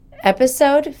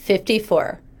Episode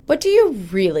 54. What do you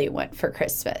really want for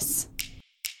Christmas?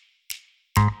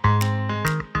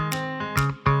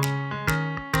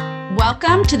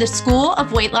 Welcome to the School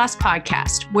of Weight Loss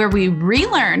podcast, where we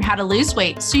relearn how to lose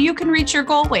weight so you can reach your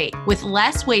goal weight with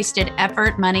less wasted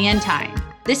effort, money, and time.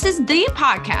 This is the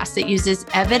podcast that uses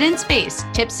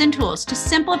evidence-based tips and tools to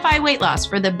simplify weight loss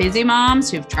for the busy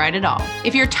moms who've tried it all.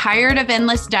 If you're tired of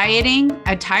endless dieting,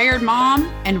 a tired mom,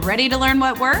 and ready to learn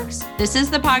what works, this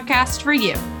is the podcast for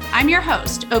you. I'm your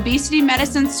host, obesity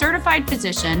medicine certified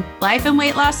physician, life and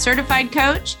weight loss certified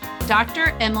coach,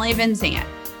 Dr. Emily Van Zandt.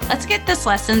 Let's get this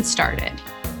lesson started.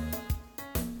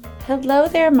 Hello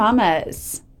there,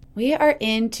 mamas. We are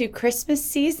into Christmas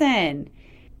season.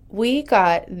 We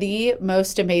got the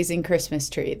most amazing Christmas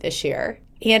tree this year.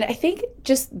 And I think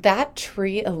just that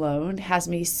tree alone has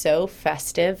me so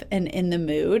festive and in the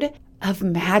mood of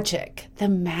magic, the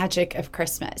magic of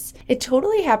Christmas. It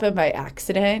totally happened by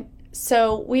accident.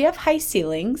 So we have high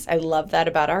ceilings. I love that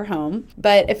about our home.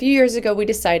 But a few years ago, we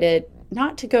decided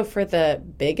not to go for the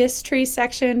biggest tree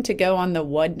section, to go on the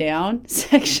one down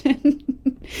section,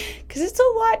 because it's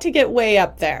a lot to get way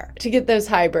up there to get those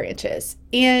high branches.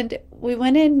 And we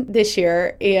went in this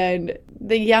year, and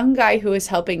the young guy who was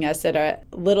helping us at a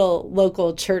little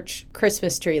local church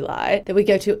Christmas tree lot that we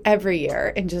go to every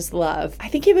year and just love, I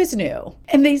think he was new.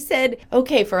 And they said,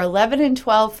 okay, for 11 and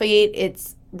 12 feet,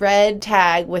 it's red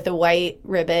tag with a white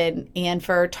ribbon, and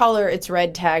for taller, it's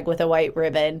red tag with a white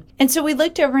ribbon. And so we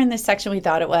looked over in this section we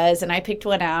thought it was, and I picked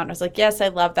one out, and I was like, yes, I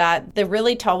love that. The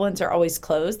really tall ones are always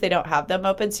closed. They don't have them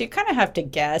open, so you kind of have to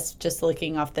guess just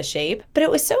looking off the shape. But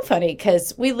it was so funny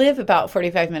because we live about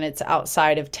 45 minutes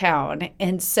outside of town,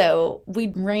 and so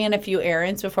we ran a few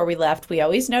errands before we left. We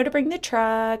always know to bring the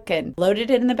truck and loaded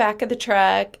it in the back of the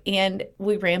truck, and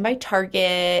we ran by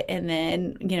Target, and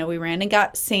then, we ran and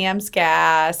got Sam's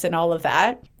gas and all of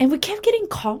that. And we kept getting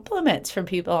compliments from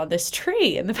people on this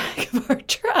tree in the back of our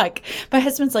truck. My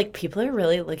husband's like, people are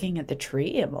really looking at the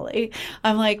tree, Emily.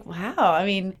 I'm like, wow,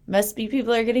 must be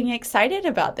people are getting excited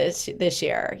about this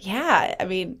year. Yeah,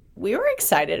 we were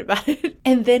excited about it.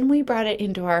 And then we brought it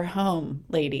into our home,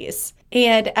 ladies.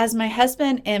 And as my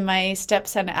husband and my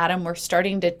stepson, Adam, were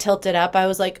starting to tilt it up, I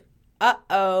was like,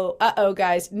 uh-oh,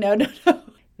 guys, no.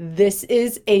 This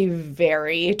is a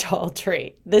very tall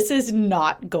tree. This is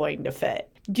not going to fit.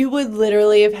 You would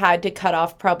literally have had to cut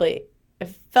off probably,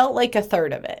 it felt like a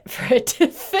third of it for it to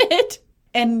fit.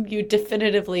 And you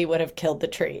definitively would have killed the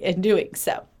tree in doing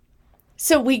so.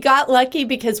 So we got lucky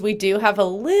because we do have a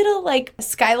little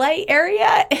skylight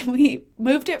area, and we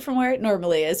moved it from where it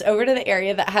normally is over to the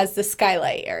area that has the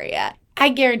skylight area. I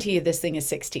guarantee you this thing is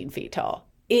 16 feet tall.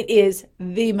 It is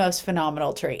the most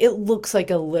phenomenal tree. It looks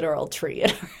like a literal tree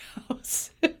in our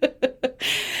house.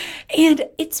 And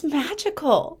it's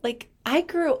magical. I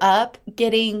grew up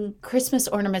getting Christmas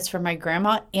ornaments from my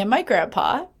grandma and my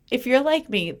grandpa. If you're like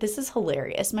me, this is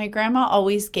hilarious. My grandma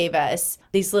always gave us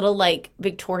these little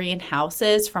Victorian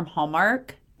houses from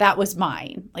Hallmark. That was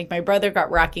mine. My brother got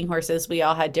rocking horses. We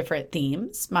all had different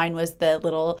themes. Mine was the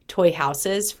little toy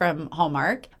houses from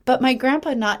Hallmark. But my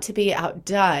grandpa, not to be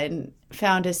outdone,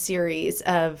 found a series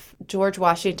of George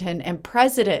Washington and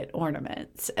president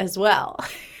ornaments as well.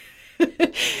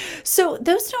 So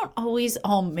those don't always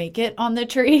all make it on the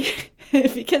tree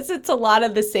because it's a lot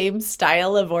of the same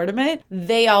style of ornament.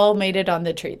 They all made it on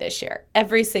the tree this year,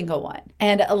 every single one.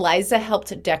 And Eliza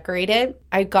helped decorate it.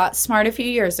 I got smart a few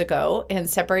years ago and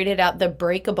separated out the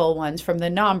breakable ones from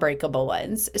the non-breakable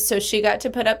ones. So she got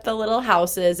to put up the little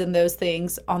houses and those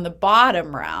things on the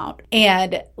bottom round.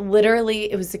 And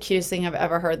literally, it was the cutest thing I've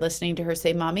ever heard listening to her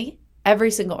say, Mommy.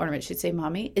 Every single ornament she'd say,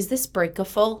 Mommy, is this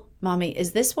breakable? Mommy,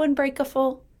 is this one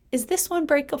breakable? Is this one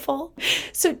breakable?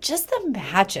 So just the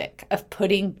magic of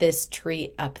putting this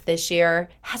tree up this year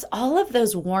has all of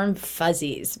those warm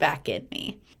fuzzies back in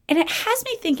me. And it has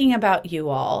me thinking about you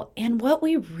all and what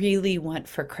we really want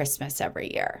for Christmas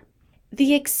every year.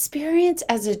 The experience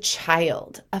as a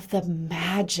child of the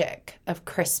magic of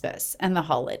Christmas and the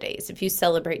holidays, if you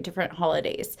celebrate different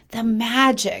holidays, the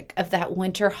magic of that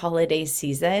winter holiday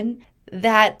season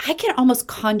that I can almost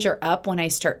conjure up when I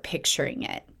start picturing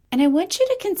it. And I want you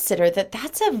to consider that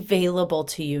that's available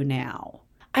to you now.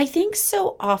 I think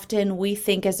so often we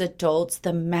think as adults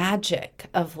the magic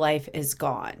of life is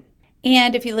gone.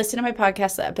 And if you listen to my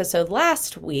podcast episode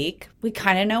last week, we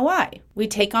kind of know why. We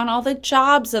take on all the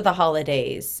jobs of the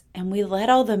holidays and we let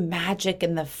all the magic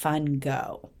and the fun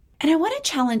go. And I want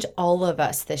to challenge all of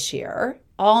us this year,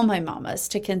 all my mamas,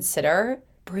 to consider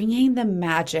bringing the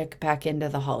magic back into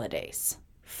the holidays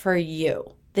for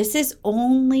you. This is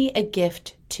only a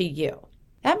gift to you.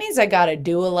 That means I got to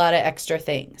do a lot of extra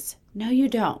things. No, you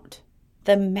don't.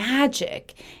 The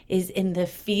magic is in the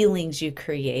feelings you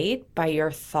create by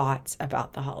your thoughts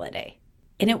about the holiday.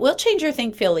 And it will change your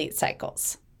think, feel, eat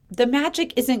cycles. The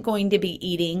magic isn't going to be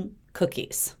eating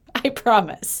cookies, I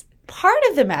promise. Part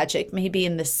of the magic may be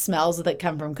in the smells that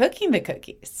come from cooking the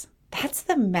cookies. That's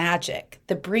the magic,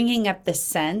 the bringing up the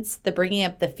sense, the bringing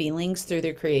up the feelings through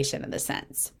the creation of the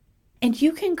sense. And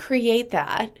you can create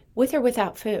that with or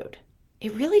without food.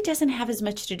 It really doesn't have as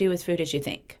much to do with food as you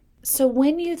think. So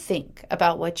when you think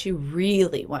about what you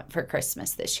really want for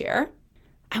Christmas this year,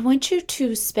 I want you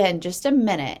to spend just a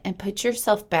minute and put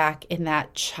yourself back in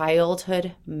that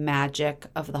childhood magic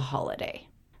of the holiday.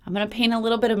 I'm going to paint a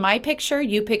little bit of my picture.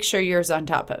 You picture yours on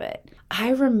top of it.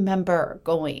 I remember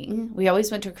we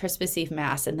always went to Christmas Eve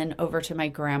Mass and then over to my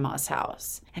grandma's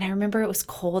house. And I remember it was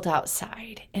cold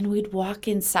outside and we'd walk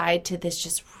inside to this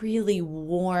just really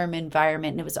warm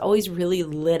environment and it was always really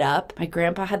lit up. My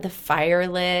grandpa had the fire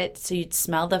lit, so you'd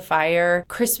smell the fire.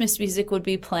 Christmas music would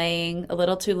be playing a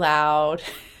little too loud.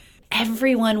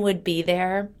 Everyone would be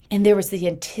there and there was the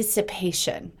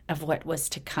anticipation of what was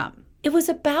to come. It was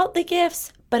about the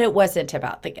gifts, but it wasn't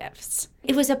about the gifts.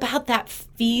 It was about that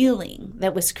feeling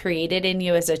that was created in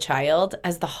you as a child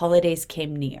as the holidays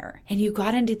came near. And you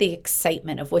got into the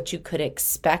excitement of what you could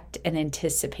expect and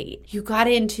anticipate. You got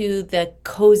into the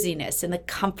coziness and the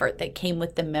comfort that came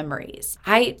with the memories.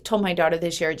 I told my daughter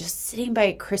this year, just sitting by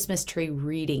a Christmas tree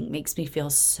reading makes me feel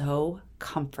so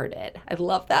comforted. I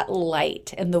love that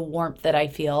light and the warmth that I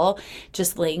feel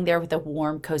just laying there with a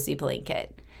warm, cozy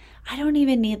blanket. I don't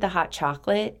even need the hot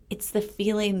chocolate. It's the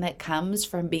feeling that comes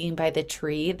from being by the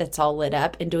tree that's all lit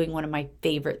up and doing one of my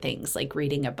favorite things, like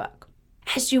reading a book.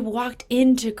 As you walked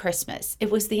into Christmas, it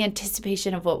was the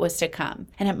anticipation of what was to come.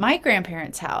 And at my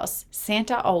grandparents' house,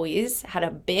 Santa always had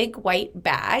a big white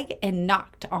bag and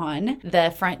knocked on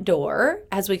the front door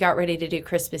as we got ready to do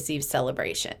Christmas Eve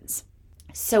celebrations.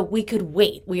 So we could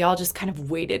wait. We all just kind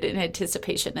of waited in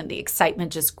anticipation and the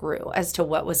excitement just grew as to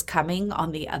what was coming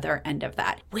on the other end of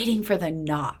that, waiting for the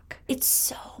knock. It's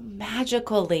so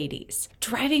magical, ladies.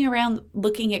 Driving around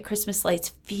looking at Christmas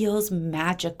lights feels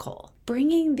magical.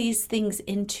 Bringing these things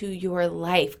into your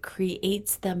life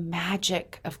creates the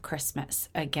magic of Christmas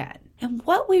again. And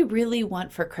what we really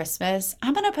want for Christmas,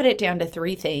 I'm going to put it down to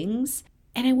 3 things.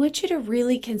 And I want you to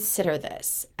really consider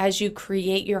this as you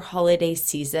create your holiday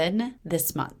season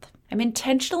this month. I'm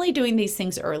intentionally doing these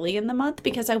things early in the month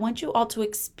because I want you all to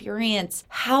experience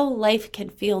how life can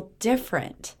feel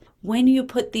different when you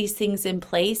put these things in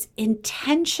place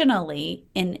intentionally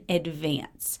in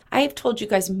advance. I have told you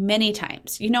guys many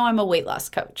times, I'm a weight loss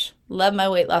coach. Love my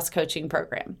weight loss coaching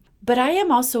program. But I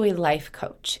am also a life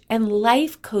coach, and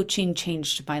life coaching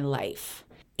changed my life.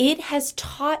 It has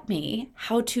taught me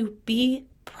how to be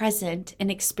present and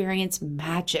experience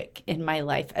magic in my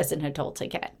life as an adult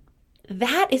again.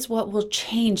 That is what will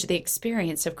change the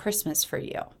experience of Christmas for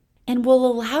you and will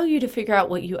allow you to figure out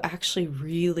what you actually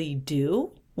really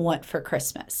do want for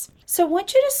Christmas. So I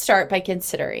want you to start by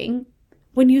considering,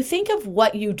 when you think of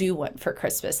what you do want for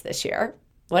Christmas this year,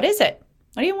 what is it?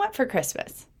 What do you want for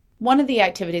Christmas? One of the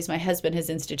activities my husband has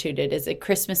instituted is a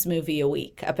Christmas movie a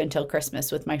week up until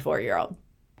Christmas with my 4-year-old.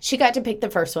 She got to pick the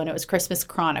first one. It was Christmas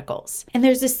Chronicles. And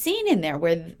there's a scene in there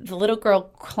where the little girl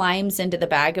climbs into the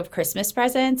bag of Christmas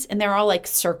presents and they're all like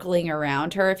circling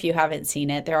around her. If you haven't seen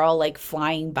it, they're all like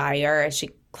flying by her as she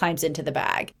climbs into the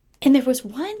bag. And there was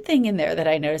one thing in there that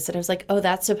I noticed that I was like, oh,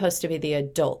 that's supposed to be the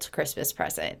adult Christmas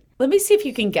present. Let me see if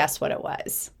you can guess what it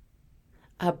was.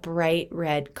 A bright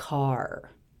red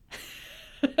car.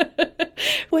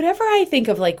 Whenever I think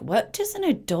of like, what does an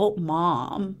adult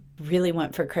mom really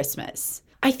want for Christmas?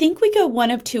 I think we go one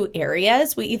of 2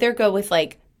 areas. We either go with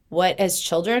like what as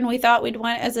children we thought we'd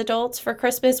want as adults for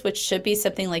Christmas, which should be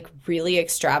something like really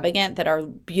extravagant that our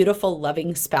beautiful,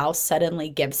 loving spouse suddenly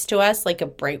gives to us, like a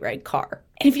bright red car.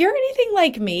 And if you're anything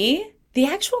like me, the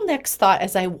actual next thought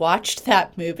as I watched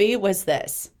that movie was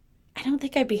this: I don't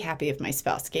think I'd be happy if my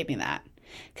spouse gave me that.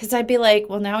 Because I'd be like,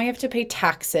 well, now we have to pay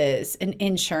taxes and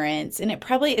insurance, and it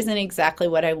probably isn't exactly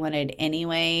what I wanted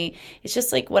anyway. It's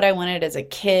just like what I wanted as a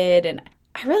kid, and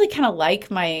I really kind of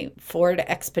like my Ford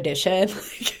Expedition.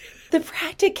 The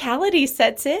practicality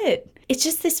sets in. It's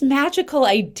just this magical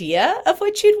idea of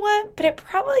what you'd want, but it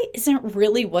probably isn't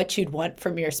really what you'd want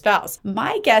from your spouse.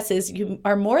 My guess is you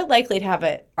are more likely to have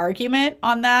an argument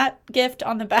on that gift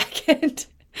on the back end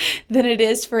than it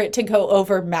is for it to go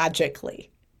over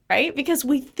magically, right? Because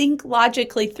we think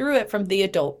logically through it from the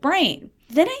adult brain.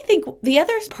 Then I think the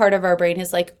other part of our brain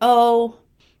is like, oh,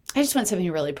 I just want something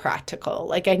really practical.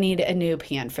 Like I need a new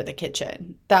pan for the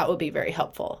kitchen. That would be very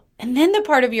helpful. And then the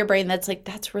part of your brain that's like,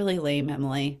 that's really lame,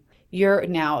 Emily. you're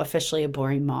now officially a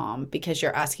boring mom because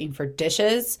you're asking for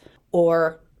dishes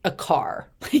or a car.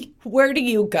 Like, where do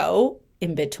you go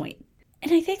in between?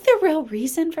 And I think the real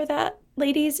reason for that,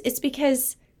 ladies, is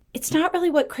because it's not really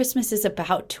what Christmas is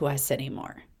about to us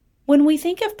anymore. When we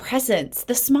think of presents,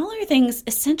 the smaller things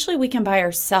essentially we can buy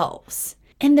ourselves.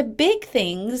 And the big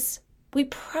things we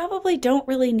probably don't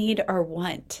really need or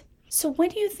want. So when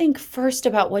do you think first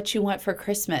about what you want for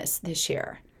Christmas this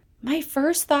year? My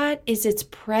first thought is it's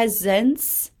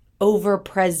presents over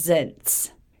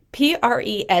presents.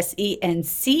 Presence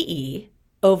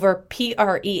over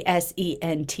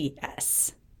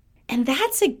presents. And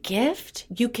that's a gift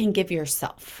you can give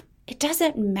yourself. It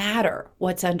doesn't matter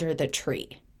what's under the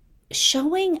tree.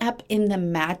 Showing up in the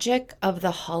magic of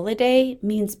the holiday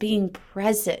means being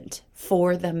present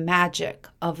for the magic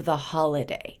of the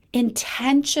holiday.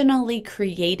 Intentionally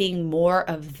creating more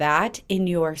of that in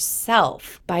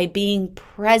yourself by being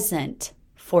present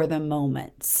for the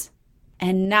moments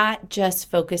and not just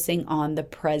focusing on the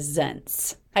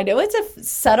presents. I know it's a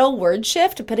subtle word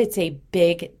shift, but it's a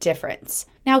big difference.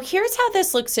 Now, here's how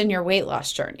this looks in your weight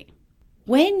loss journey.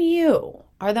 When you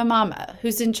are the mama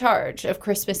who's in charge of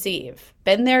Christmas Eve,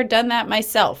 been there, done that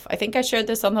myself. I think I shared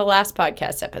this on the last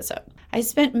podcast episode. I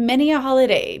spent many a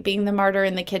holiday being the martyr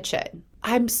in the kitchen.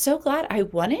 I'm so glad I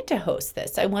wanted to host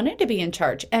this. I wanted to be in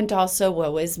charge, and also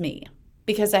woe is me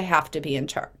because I have to be in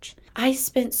charge. I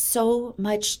spent so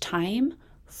much time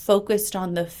focused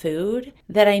on the food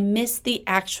that I missed the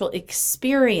actual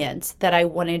experience that I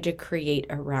wanted to create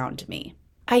around me.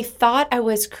 I thought I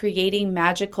was creating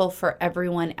magical for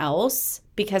everyone else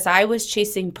because I was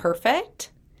chasing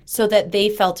perfect so that they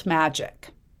felt magic.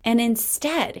 And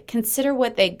instead, consider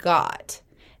what they got.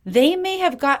 They may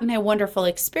have gotten a wonderful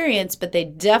experience, but they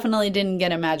definitely didn't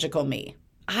get a magical me.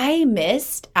 I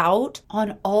missed out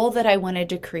on all that I wanted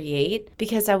to create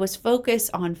because I was focused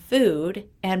on food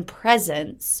and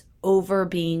presence over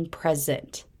being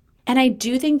present. And I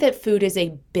do think that food is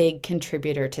a big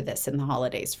contributor to this in the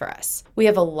holidays for us. We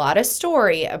have a lot of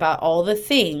story about all the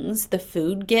things, the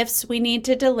food gifts we need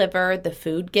to deliver, the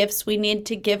food gifts we need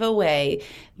to give away,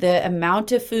 the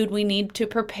amount of food we need to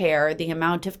prepare, the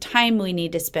amount of time we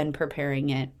need to spend preparing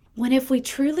it. When if we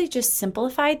truly just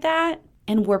simplified that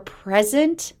and were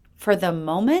present for the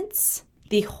moments,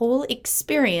 the whole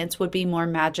experience would be more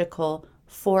magical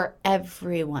for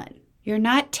everyone. You're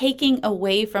not taking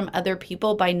away from other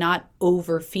people by not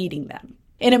overfeeding them.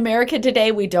 In America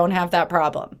today, we don't have that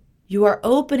problem. You are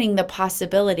opening the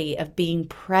possibility of being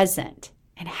present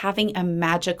and having a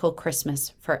magical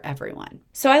Christmas for everyone.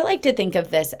 So I like to think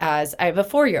of this as I have a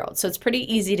 4-year-old, so it's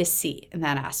pretty easy to see in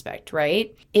that aspect,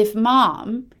 right? If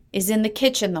mom is in the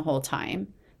kitchen the whole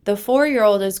time, the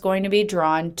 4-year-old is going to be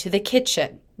drawn to the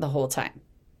kitchen the whole time.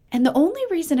 And the only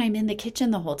reason I'm in the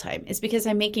kitchen the whole time is because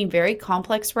I'm making very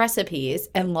complex recipes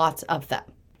and lots of them.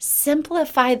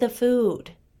 Simplify the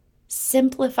food,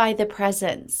 simplify the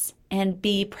presents, and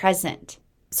be present.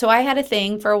 So I had a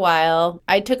thing for a while.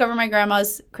 I took over my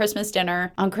grandma's Christmas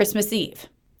dinner on Christmas Eve.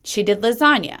 She did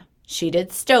lasagna. She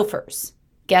did Stouffer's.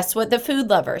 Guess what the food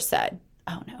lover said?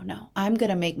 Oh, no, I'm going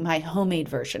to make my homemade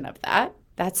version of that.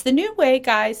 That's the new way,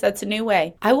 guys. That's a new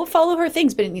way. I will follow her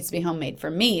things, but it needs to be homemade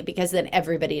for me because then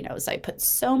everybody knows I put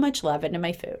so much love into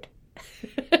my food.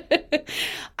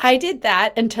 I did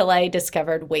that until I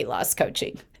discovered weight loss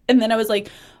coaching. And then I was like,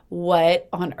 what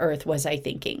on earth was I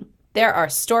thinking? There are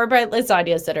store-bought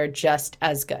lasagnas that are just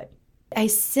as good. I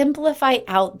simplify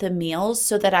out the meals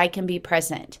so that I can be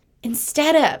present.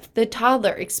 Instead of the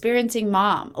toddler experiencing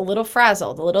mom, a little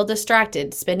frazzled, a little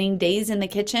distracted, spending days in the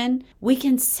kitchen, we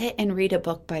can sit and read a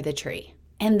book by the tree.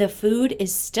 And the food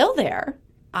is still there.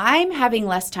 I'm having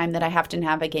less time that I have to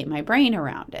navigate my brain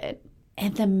around it.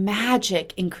 And the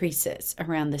magic increases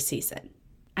around the season.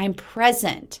 I'm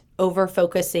present over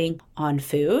focusing on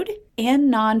food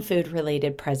and non-food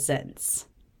related presents.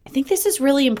 I think this is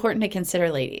really important to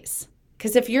consider, ladies.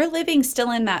 Because if you're living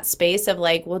still in that space of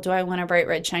like, well, do I want a bright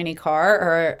red shiny car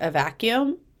or a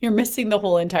vacuum? You're missing the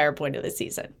whole entire point of the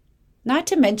season. Not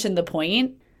to mention the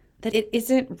point that it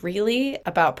isn't really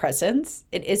about presents.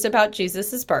 It is about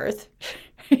Jesus's birth.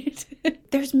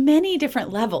 There's many different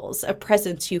levels of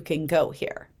presents you can go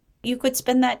here. You could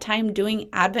spend that time doing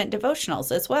Advent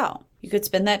devotionals as well. You could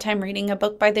spend that time reading a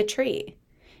book by the tree.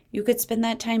 You could spend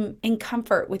that time in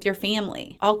comfort with your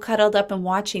family, all cuddled up and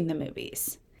watching the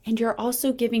movies. And you're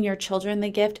also giving your children the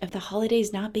gift of the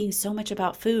holidays not being so much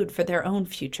about food for their own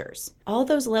futures. All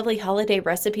those lovely holiday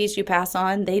recipes you pass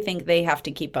on, they think they have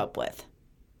to keep up with.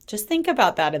 Just think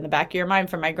about that in the back of your mind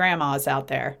for my grandmas out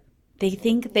there. They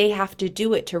think they have to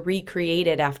do it to recreate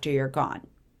it after you're gone.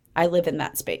 I live in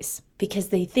that space because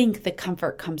they think the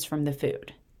comfort comes from the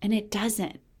food. And it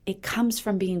doesn't. It comes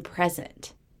from being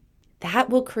present. That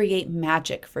will create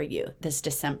magic for you this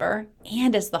December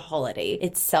and as the holiday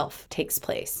itself takes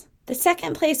place. The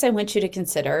second place I want you to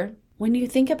consider when you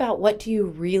think about what do you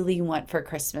really want for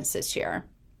Christmas this year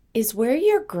is where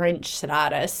your Grinch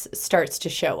status starts to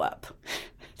show up.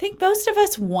 I think most of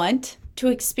us want to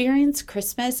experience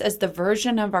Christmas as the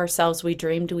version of ourselves we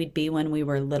dreamed we'd be when we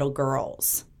were little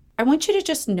girls. I want you to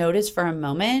just notice for a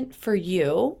moment for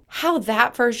you how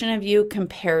that version of you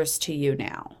compares to you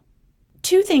now.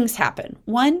 Two things happen.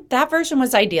 One, that version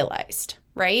was idealized,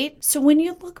 right? So when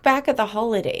you look back at the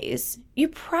holidays, you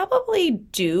probably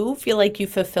do feel like you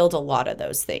fulfilled a lot of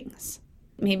those things.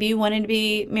 Maybe you wanted to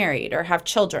be married or have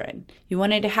children. You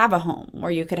wanted to have a home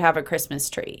where you could have a Christmas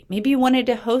tree. Maybe you wanted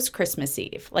to host Christmas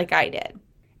Eve like I did.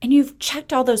 And you've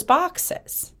checked all those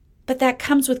boxes. But that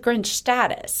comes with Grinch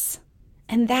status.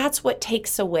 And that's what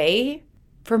takes away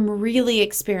from really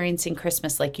experiencing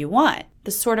Christmas like you want,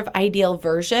 the sort of ideal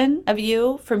version of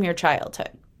you from your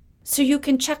childhood. So you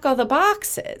can check all the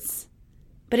boxes,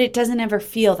 but it doesn't ever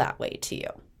feel that way to you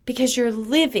because you're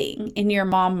living in your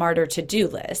mom martyr to-do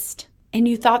list and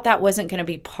you thought that wasn't going to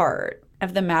be part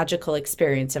of the magical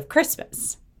experience of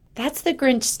Christmas. That's the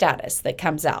Grinch status that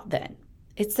comes out then.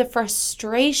 It's the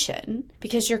frustration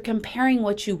because you're comparing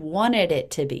what you wanted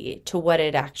it to be to what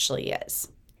it actually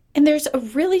is. And there's a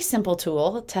really simple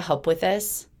tool to help with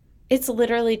this. It's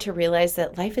literally to realize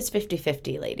that life is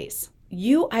 50-50, ladies.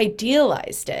 You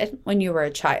idealized it when you were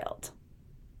a child.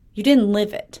 You didn't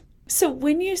live it. So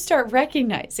when you start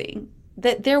recognizing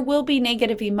that there will be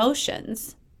negative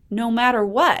emotions, no matter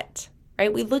what,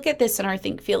 right? We look at this in our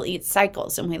think, feel, eat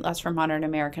cycles in Weight Loss for Modern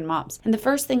American Moms. And the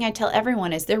first thing I tell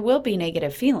everyone is there will be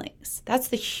negative feelings. That's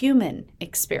the human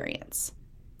experience.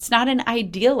 It's not an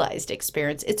idealized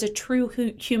experience. It's a true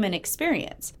human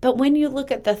experience. But when you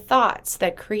look at the thoughts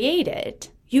that create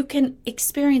it, you can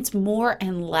experience more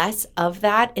and less of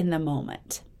that in the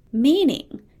moment.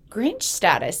 Meaning, Grinch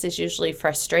status is usually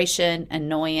frustration,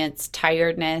 annoyance,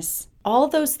 tiredness, all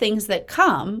those things that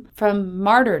come from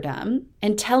martyrdom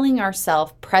and telling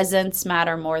ourselves presents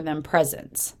matter more than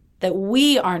presents. That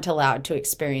we aren't allowed to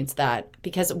experience that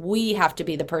because we have to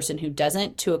be the person who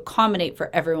doesn't to accommodate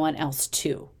for everyone else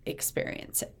to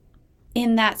experience it.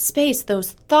 In that space,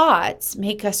 those thoughts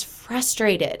make us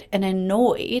frustrated and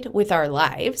annoyed with our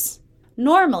lives.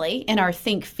 Normally, in our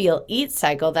think, feel, eat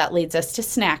cycle, that leads us to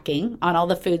snacking on all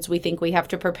the foods we think we have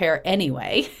to prepare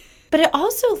anyway. But it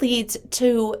also leads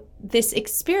to this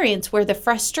experience where the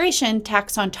frustration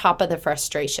tacks on top of the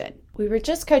frustration. We were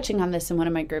just coaching on this in one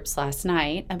of my groups last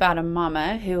night about a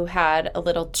mama who had a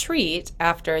little treat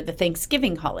after the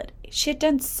Thanksgiving holiday. She had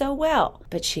done so well,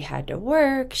 but she had to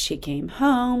work, she came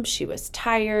home, she was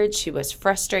tired, she was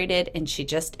frustrated, and she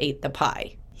just ate the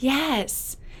pie.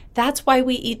 Yes, that's why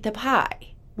we eat the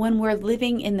pie, when we're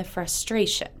living in the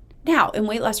frustration. Now, in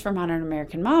Weight Loss for Modern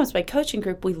American Moms, my coaching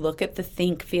group, we look at the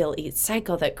think, feel, eat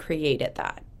cycle that created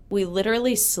that. We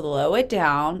literally slow it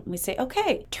down. We say,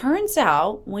 okay, turns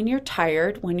out when you're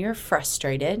tired, when you're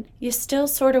frustrated, you still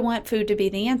sort of want food to be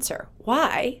the answer.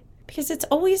 Why? Because it's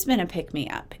always been a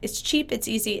pick-me-up. It's cheap, it's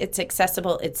easy, it's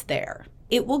accessible, it's there.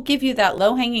 It will give you that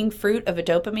low-hanging fruit of a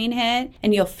dopamine hit,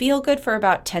 and you'll feel good for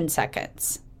about 10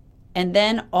 seconds. And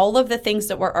then all of the things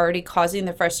that were already causing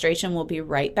the frustration will be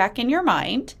right back in your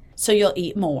mind. So you'll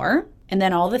eat more. And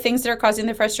then all the things that are causing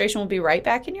the frustration will be right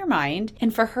back in your mind.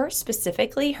 And for her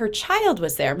specifically, her child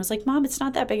was there and was like, Mom, it's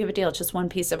not that big of a deal. It's just one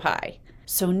piece of pie.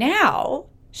 So now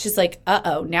she's like,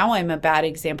 uh-oh, now I'm a bad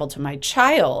example to my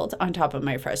child on top of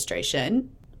my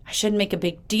frustration. I shouldn't make a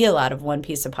big deal out of one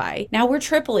piece of pie. Now we're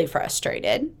triply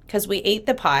frustrated because we ate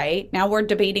the pie. Now we're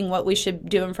debating what we should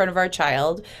do in front of our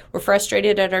child. We're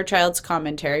frustrated at our child's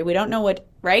commentary. We don't know what,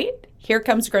 right? Here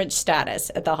comes Grinch status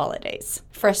at the holidays.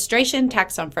 Frustration,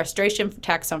 tax on frustration,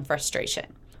 tax on frustration.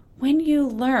 When you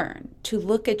learn to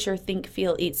look at your think,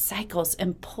 feel, eat cycles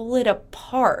and pull it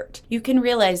apart, you can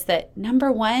realize that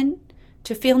number one,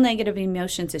 to feel negative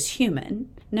emotions is human.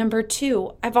 Number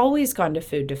two, I've always gone to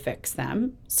food to fix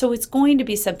them. So it's going to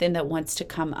be something that wants to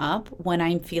come up when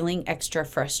I'm feeling extra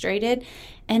frustrated.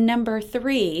 And number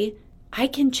three, I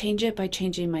can change it by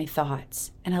changing my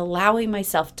thoughts and allowing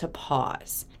myself to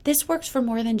pause. This works for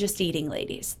more than just eating,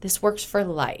 ladies. This works for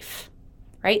life,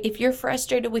 right? If you're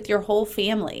frustrated with your whole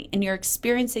family and you're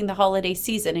experiencing the holiday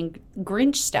season in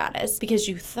Grinch status because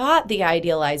you thought the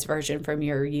idealized version from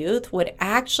your youth would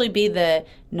actually be the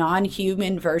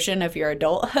non-human version of your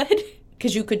adulthood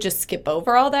because you could just skip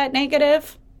over all that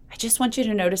negative, I just want you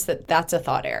to notice that that's a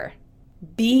thought error.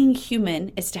 Being human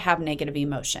is to have negative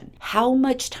emotion. How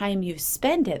much time you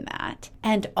spend in that,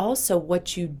 and also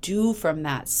what you do from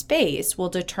that space, will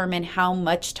determine how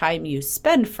much time you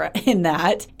spend in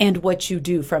that and what you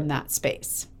do from that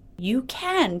space. You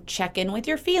can check in with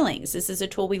your feelings. This is a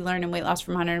tool we learn in Weight Loss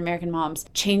for Modern American Moms.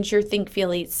 Change your think,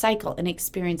 feel, eat cycle and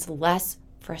experience less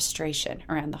frustration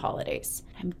around the holidays.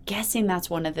 I'm guessing that's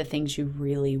one of the things you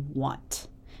really want,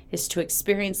 is to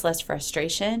experience less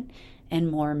frustration and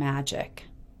more magic.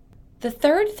 The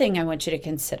third thing I want you to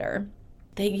consider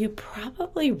that you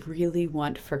probably really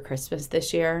want for Christmas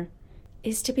this year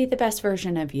is to be the best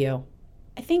version of you.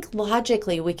 I think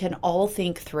logically we can all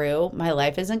think through, my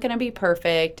life isn't going to be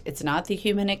perfect. It's not the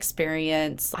human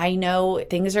experience. I know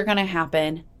things are going to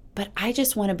happen, but I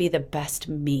just want to be the best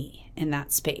me in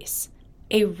that space.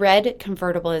 A red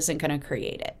convertible isn't going to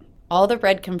create it. All the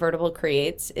red convertible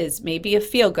creates is maybe a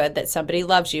feel good that somebody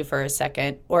loves you for a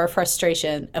second, or a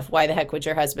frustration of why the heck would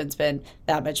your husband spend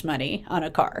that much money on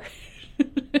a car.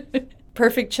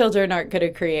 Perfect children aren't going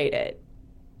to create it.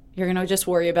 You're going to just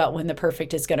worry about when the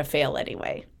perfect is going to fail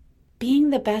anyway. Being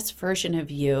the best version of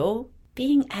you,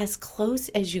 being as close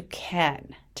as you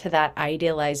can to that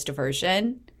idealized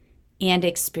version and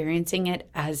experiencing it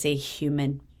as a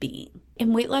human being.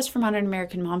 In Weight Loss for Modern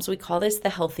American Moms, we call this the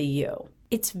healthy you.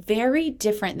 It's very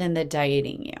different than the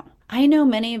dieting you. I know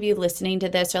many of you listening to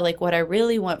this are like, what I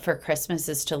really want for Christmas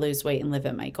is to lose weight and live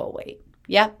at my goal weight.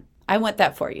 Yep, I want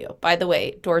that for you. By the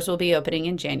way, doors will be opening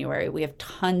in January. We have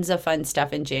tons of fun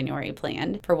stuff in January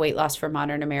planned for Weight Loss for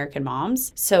Modern American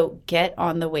Moms. So get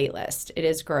on the wait list. It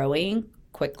is growing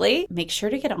quickly. Make sure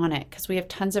to get on it because we have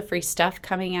tons of free stuff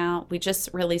coming out. We just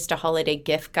released a holiday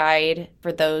gift guide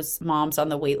for those moms on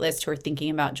the wait list who are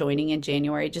thinking about joining in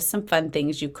January. Just some fun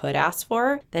things you could ask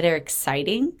for that are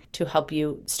exciting to help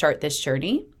you start this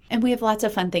journey. And we have lots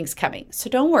of fun things coming. So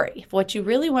don't worry. If what you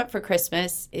really want for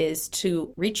Christmas is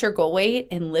to reach your goal weight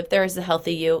and live there as a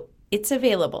healthy you, it's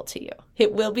available to you.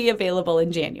 It will be available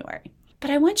in January. But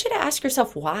I want you to ask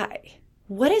yourself why.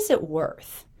 What is it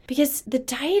worth? Because the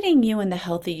dieting you and the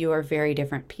healthy you are very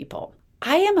different people.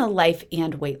 I am a life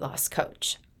and weight loss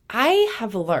coach. I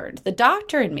have learned, the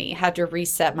doctor in me had to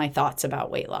reset my thoughts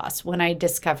about weight loss when I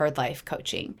discovered life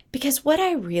coaching. Because what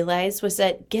I realized was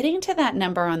that getting to that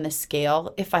number on the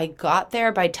scale, if I got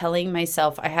there by telling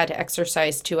myself I had to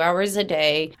exercise 2 hours a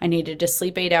day, I needed to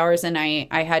sleep 8 hours a night,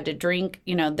 I had to drink,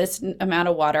 this amount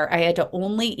of water, I had to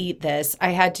only eat this,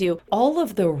 all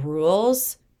of the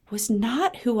rules was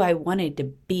not who I wanted to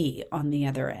be on the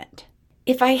other end.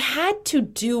 If I had to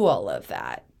do all of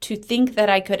that to think that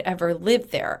I could ever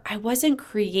live there, I wasn't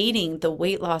creating the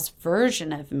weight loss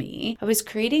version of me. I was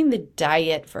creating the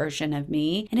diet version of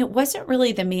me, and it wasn't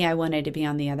really the me I wanted to be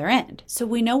on the other end. So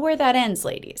we know where that ends,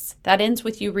 ladies. That ends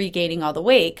with you regaining all the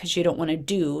weight because you don't want to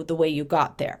do the way you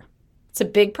got there. It's a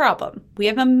big problem. We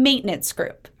have a maintenance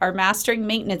group, our Mastering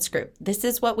Maintenance group. This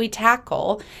is what we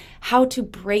tackle, how to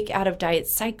break out of diet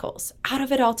cycles, out of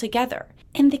it altogether.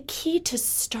 And the key to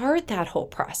start that whole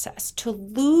process, to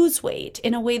lose weight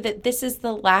in a way that this is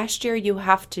the last year you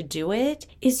have to do it,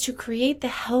 is to create the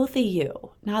healthy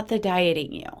you, not the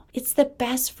dieting you. It's the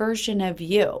best version of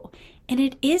you. And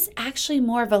it is actually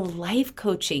more of a life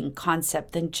coaching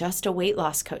concept than just a weight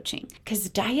loss coaching, because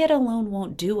diet alone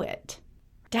won't do it.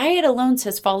 Diet alone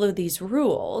says follow these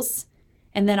rules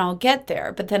and then I'll get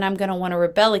there, but then I'm going to want to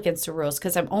rebel against the rules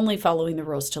because I'm only following the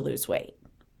rules to lose weight.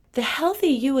 The healthy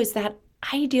you is that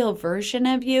ideal version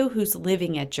of you who's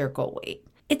living at your goal weight.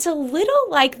 It's a little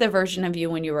like the version of you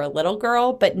when you were a little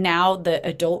girl, but now the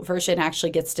adult version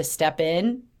actually gets to step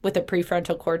in with a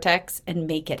prefrontal cortex and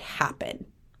make it happen.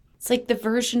 It's like the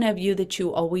version of you that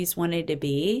you always wanted to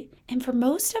be. And for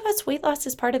most of us, weight loss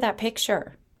is part of that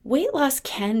picture. Weight loss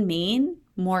can mean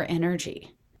more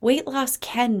energy. Weight loss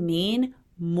can mean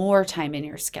more time in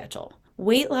your schedule.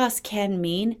 Weight loss can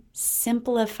mean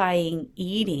simplifying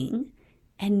eating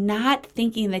and not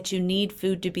thinking that you need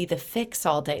food to be the fix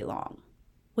all day long.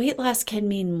 Weight loss can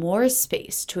mean more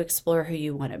space to explore who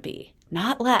you want to be,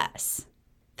 not less.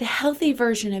 The healthy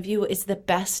version of you is the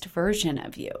best version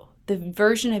of you, the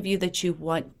version of you that you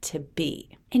want to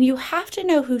be. And you have to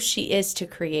know who she is to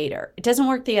create her. It doesn't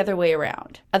work the other way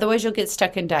around. Otherwise, you'll get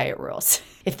stuck in diet rules.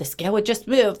 If the scale would just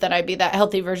move, then I'd be that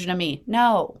healthy version of me.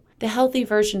 No, the healthy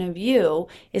version of you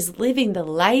is living the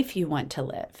life you want to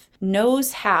live,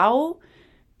 knows how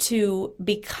to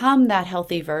become that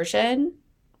healthy version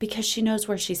because she knows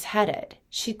where she's headed.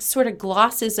 She sort of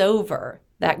glosses over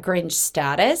that Grinch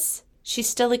status. She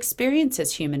still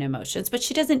experiences human emotions, but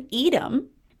she doesn't eat them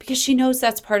because she knows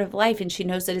that's part of life, and she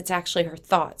knows that it's actually her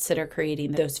thoughts that are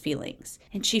creating those feelings.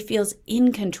 And she feels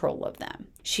in control of them.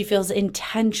 She feels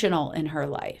intentional in her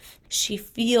life. She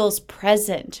feels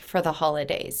present for the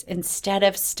holidays instead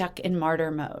of stuck in martyr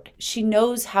mode. She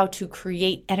knows how to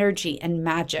create energy and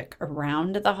magic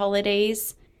around the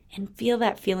holidays and feel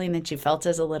that feeling that you felt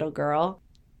as a little girl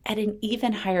at an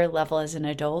even higher level as an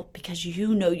adult, because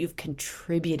you know you've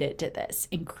contributed to this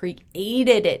and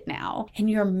created it now, and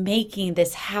you're making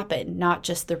this happen, not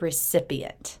just the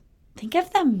recipient. Think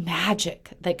of the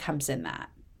magic that comes in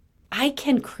that. I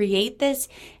can create this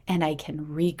and I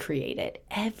can recreate it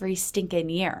every stinking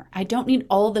year. I don't need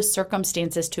all the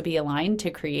circumstances to be aligned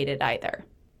to create it either.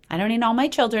 I don't need all my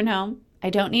children home. I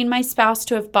don't need my spouse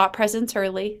to have bought presents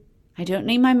early. I don't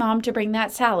need my mom to bring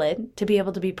that salad to be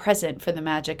able to be present for the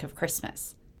magic of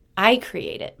Christmas. I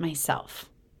create it myself.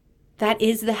 That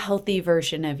is the healthy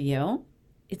version of you.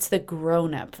 It's the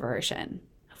grown-up version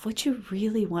of what you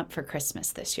really want for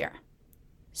Christmas this year.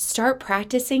 Start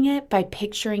practicing it by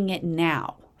picturing it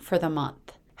now for the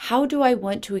month. How do I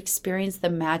want to experience the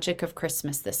magic of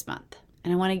Christmas this month?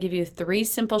 And I want to give you 3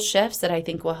 simple shifts that I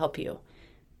think will help you.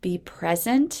 Be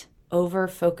present over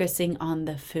focusing on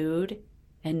the food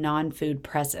and non-food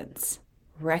presents.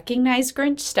 Recognize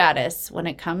Grinch status when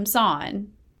it comes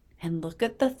on, and look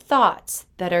at the thoughts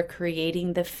that are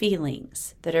creating the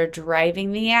feelings that are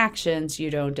driving the actions you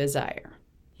don't desire.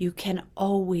 You can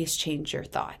always change your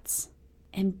thoughts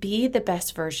and be the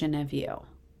best version of you.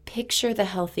 Picture the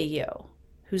healthy you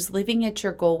who's living at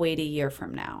your goal weight a year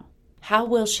from now. How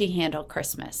will she handle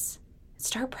Christmas?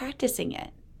 Start practicing it.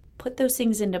 Put those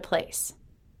things into place.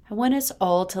 I want us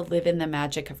all to live in the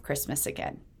magic of Christmas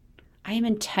again. I am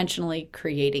intentionally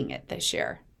creating it this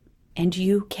year. And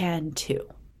you can too.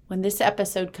 When this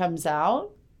episode comes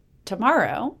out,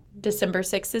 tomorrow, December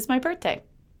 6th, is my birthday.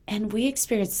 And we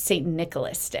experienced St.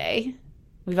 Nicholas Day.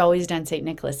 We've always done St.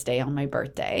 Nicholas Day on my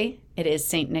birthday. It is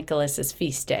St. Nicholas's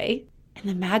feast day. And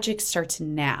the magic starts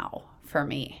now for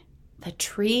me. The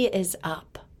tree is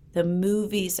up. The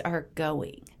movies are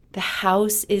going. The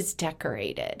house is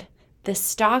decorated. The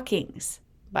stockings,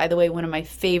 by the way, one of my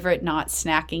favorite not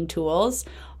snacking tools,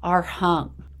 are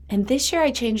hung. And this year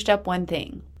I changed up one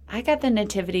thing. I got the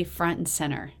nativity front and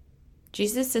center.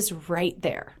 Jesus is right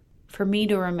there for me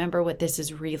to remember what this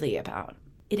is really about.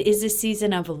 It is a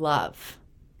season of love.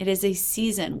 It is a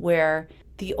season where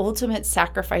the ultimate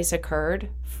sacrifice occurred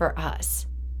for us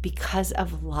because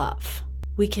of love.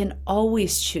 We can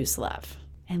always choose love,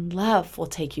 and love will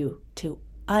take you to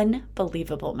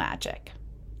unbelievable magic.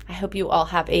 I hope you all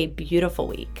have a beautiful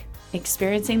week,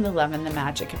 experiencing the love and the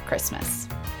magic of Christmas.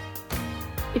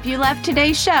 If you loved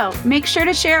today's show, make sure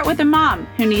to share it with a mom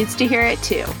who needs to hear it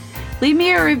too. Leave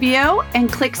me a review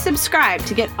and click subscribe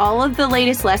to get all of the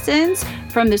latest lessons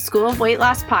from the School of Weight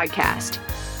Loss podcast.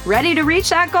 Ready to reach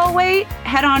that goal weight?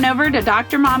 Head on over to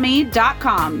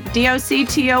drmommy.com,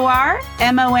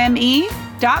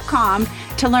 DOCTORMOME.com,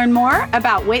 to learn more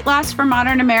about Weight Loss for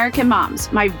Modern American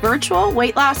Moms, my virtual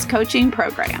weight loss coaching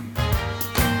program.